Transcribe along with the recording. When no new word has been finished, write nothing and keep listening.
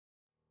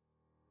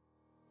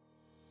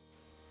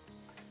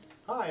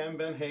Hi, I'm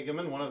Ben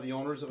Hageman, one of the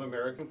owners of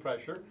American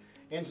Pressure,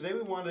 and today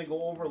we wanted to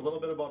go over a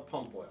little bit about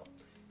pump oil.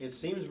 It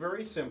seems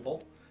very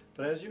simple,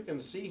 but as you can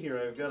see here,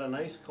 I've got a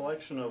nice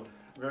collection of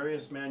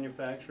various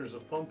manufacturers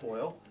of pump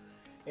oil,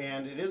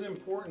 and it is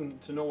important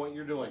to know what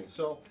you're doing.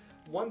 So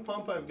one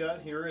pump I've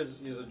got here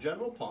is a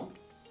general pump,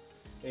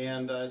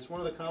 and it's one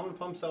of the common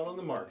pumps out on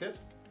the market.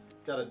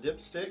 Got a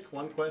dipstick.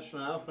 One question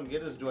I often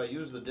get is, do I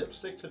use the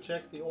dipstick to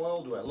check the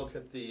oil? Do I look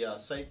at the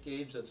sight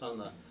gauge that's on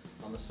the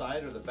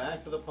side or the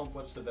back of the pump?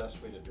 What's the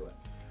best way to do it?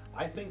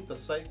 I think the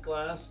sight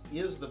glass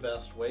is the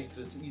best way because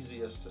it's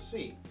easiest to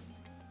see.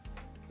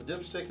 The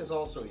dipstick is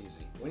also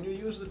easy. When you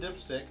use the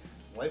dipstick,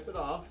 wipe it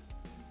off,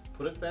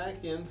 put it back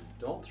in,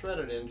 don't thread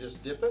it in,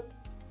 just dip it,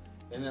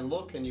 and then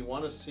look, and you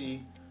want to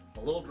see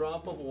a little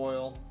drop of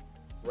oil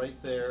right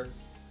there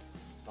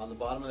on the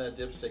bottom of that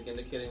dipstick,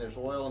 indicating there's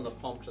oil in the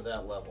pump to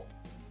that level.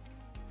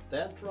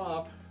 That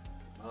drop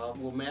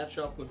will match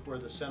up with where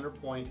the center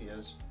point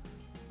is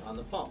on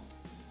the pump.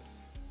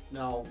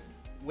 Now,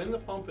 when the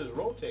pump is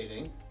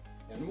rotating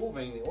and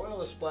moving, the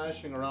oil is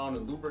splashing around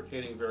and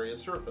lubricating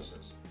various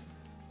surfaces.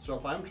 So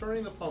if I'm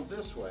turning the pump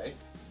this way,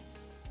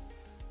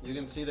 you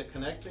can see the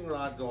connecting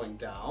rod going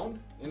down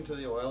into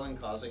the oil and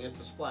causing it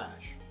to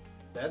splash.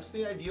 That's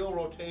the ideal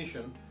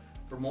rotation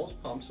for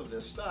most pumps of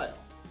this style.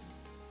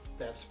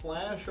 That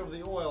splash of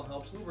the oil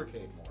helps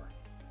lubricate more.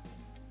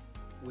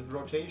 With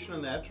rotation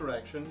in that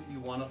direction, you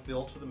want to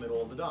fill to the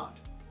middle of the dot.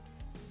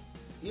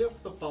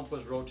 If the pump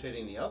was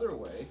rotating the other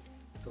way,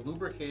 the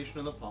lubrication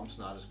in the pump's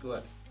not as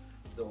good.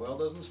 The oil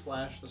doesn't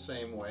splash the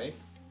same way,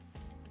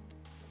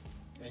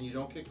 and you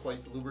don't get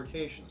quite the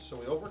lubrication. So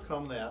we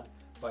overcome that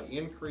by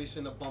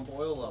increasing the pump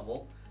oil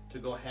level to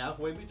go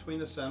halfway between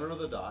the center of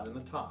the dot and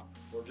the top.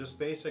 We'll just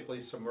basically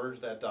submerge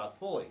that dot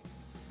fully.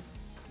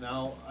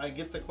 Now, I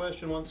get the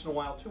question once in a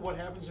while too, what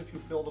happens if you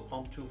fill the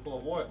pump too full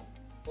of oil?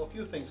 Well, a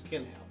few things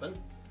can happen.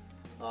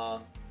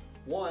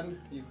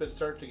 One, you could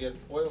start to get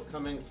oil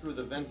coming through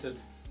the vented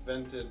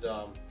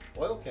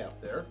oil cap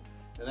there,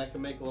 and that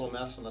can make a little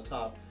mess on the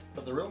top.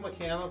 But the real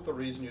mechanical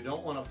reason you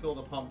don't want to fill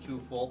the pump too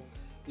full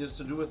is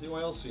to do with the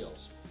oil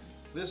seals.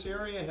 This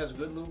area has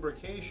good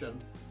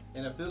lubrication,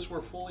 and if this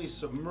were fully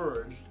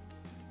submerged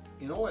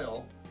in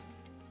oil,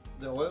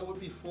 the oil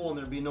would be full and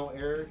there'd be no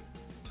air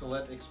to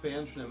let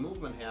expansion and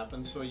movement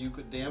happen, so you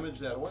could damage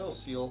that oil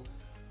seal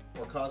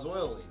or cause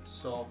oil leaks.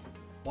 So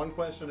one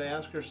question to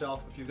ask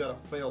yourself if you've got a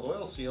failed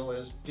oil seal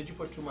is, did you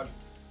put too much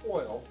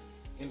oil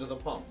into the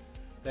pump?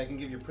 That can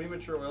give you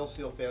premature oil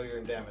seal failure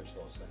and damage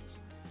those things.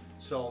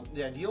 So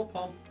the ideal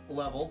pump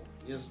level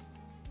is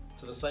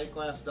to the sight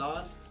glass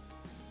dot,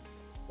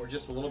 or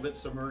just a little bit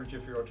submerged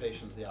if your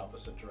rotation is the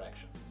opposite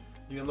direction.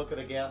 You can look at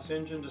a gas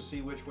engine to see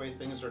which way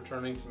things are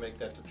turning to make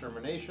that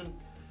determination.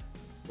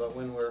 But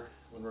when we're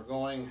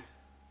going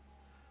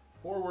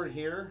forward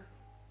here,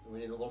 we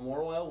need a little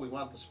more oil. We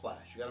want the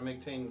splash. You got to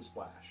maintain the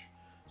splash.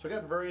 So I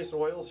got various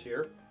oils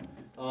here.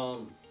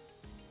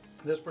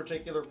 This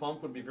particular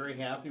pump would be very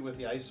happy with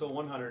the ISO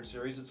 100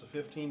 series. It's a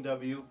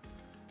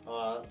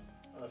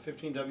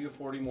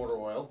 15W40 motor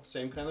oil.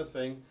 Same kind of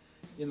thing.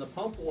 In the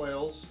pump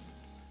oils,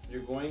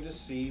 you're going to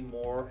see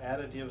more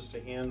additives to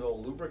handle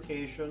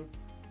lubrication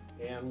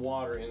and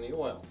water in the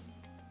oil.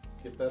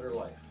 Get better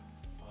life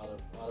out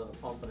of the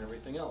pump and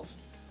everything else.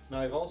 Now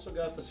I've also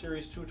got the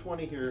Series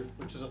 220 here,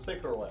 which is a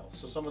thicker oil.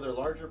 So some of their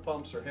larger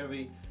pumps are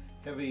heavy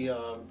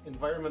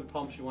environment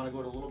pumps. You want to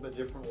go to a little bit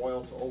different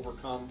oil to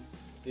overcome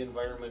the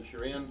environment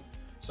you're in.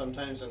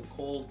 Sometimes in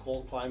cold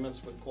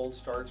climates with cold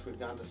starts, we've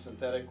gone to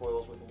synthetic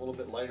oils with a little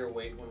bit lighter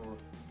weight when we're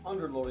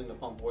underloading the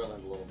pump oil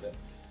end a little bit.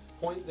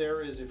 Point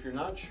there is, if you're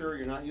not sure,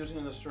 you're not using it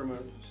in the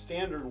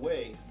standard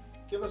way,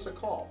 give us a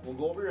call. We'll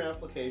go over your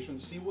application,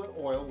 see what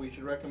oil we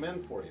should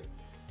recommend for you.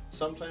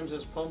 Sometimes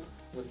this pump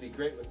would be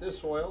great with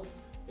this oil.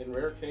 In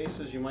rare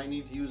cases, you might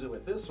need to use it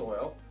with this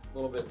oil, a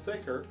little bit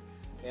thicker.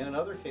 And in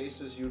other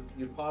cases,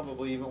 you'd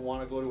probably even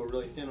want to go to a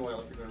really thin oil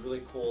if you're going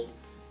really cold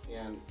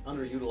and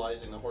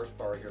underutilizing the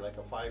horsepower here, like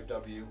a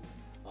 5W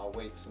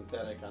weight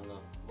synthetic on the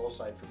low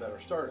side for better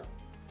startup.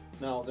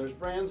 Now, there's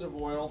brands of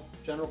oil.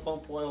 General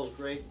Pump oil is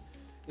great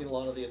in a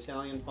lot of the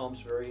Italian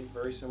pumps,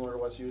 very similar to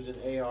what's used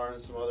in AR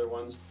and some other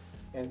ones.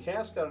 And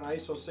Cass got an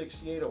ISO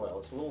 68 oil.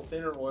 It's a little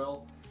thinner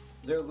oil.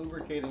 Their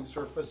lubricating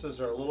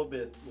surfaces are a little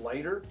bit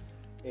lighter,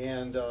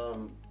 and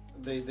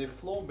they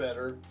flow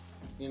better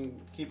in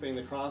keeping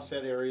the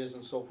crosshead areas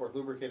and so forth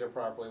lubricated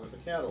properly with the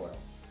cat oil.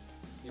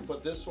 You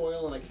put this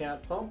oil in a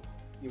cat pump,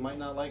 you might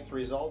not like the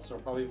results and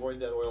will probably void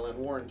that oil in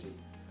warranty.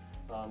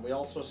 We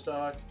also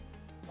stock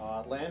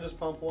Landis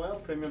pump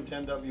oil, Premium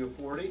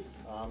 10W40,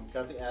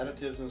 got the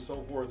additives and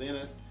so forth in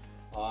it.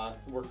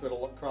 Work good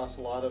across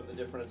a lot of the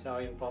different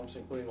Italian pumps,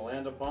 including the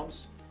Landa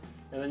pumps.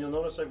 And then you'll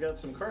notice I've got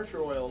some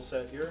Karcher oil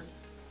set here.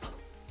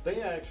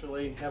 They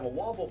actually have a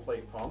wobble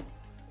plate pump,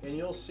 and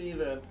you'll see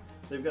that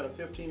they've got a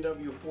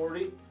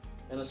 15W40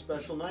 and a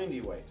special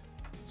 90 weight.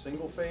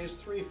 Single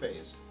phase,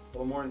 3-phase. A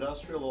little more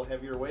industrial, a little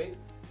heavier weight.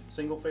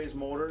 Single phase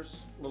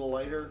motors, a little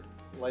lighter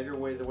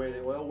way the way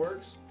the oil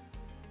works,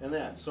 and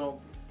that.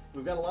 So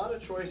we've got a lot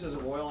of choices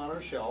of oil on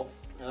our shelf.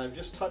 and I've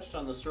just touched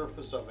on the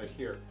surface of it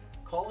here.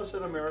 Call us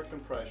at American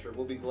Pressure.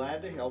 We'll be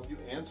glad to help you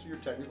answer your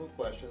technical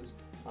questions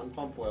on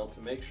pump oil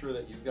to make sure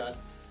that you've got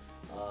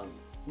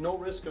no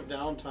risk of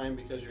downtime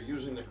because you're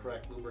using the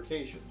correct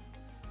lubrication.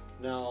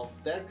 Now,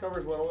 that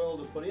covers what oil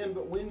to put in,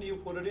 but when do you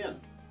put it in?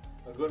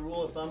 A good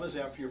rule of thumb is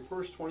after your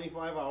first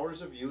 25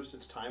 hours of use,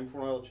 it's time for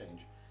an oil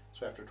change.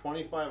 So after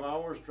 25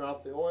 hours,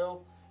 drop the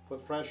oil, put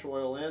fresh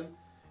oil in,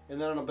 and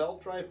then on a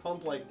belt drive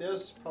pump like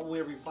this, probably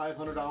every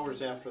 500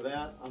 hours after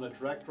that. On a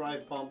direct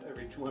drive pump,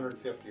 every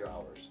 250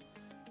 hours.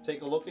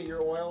 Take a look at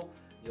your oil.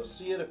 You'll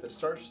see it if it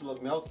starts to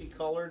look milky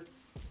colored.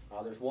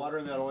 There's water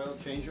in that oil,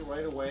 change it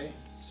right away.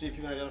 See if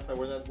you can identify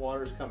where that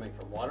water is coming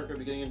from. Water could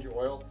be getting into your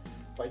oil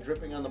by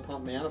dripping on the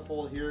pump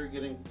manifold here,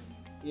 getting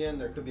in.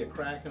 There could be a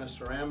crack in a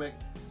ceramic.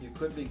 You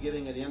could be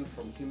getting it in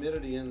from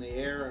humidity in the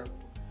air,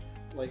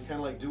 kind of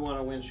like dew on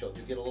a windshield.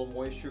 You get a little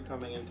moisture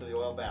coming into the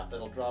oil bath.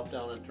 That'll drop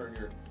down and turn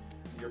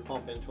your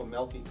pump into a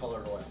milky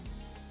colored oil.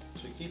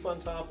 So you keep on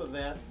top of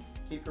that,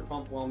 keep your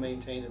pump well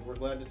maintained, and we're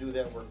glad to do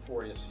that work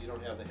for you so you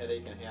don't have the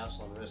headache and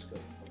hassle and risk of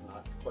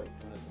not quite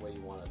doing it the way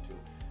you want it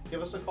to.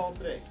 Give us a call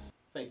today.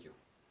 Thank you.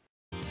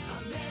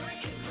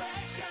 American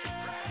Pressure.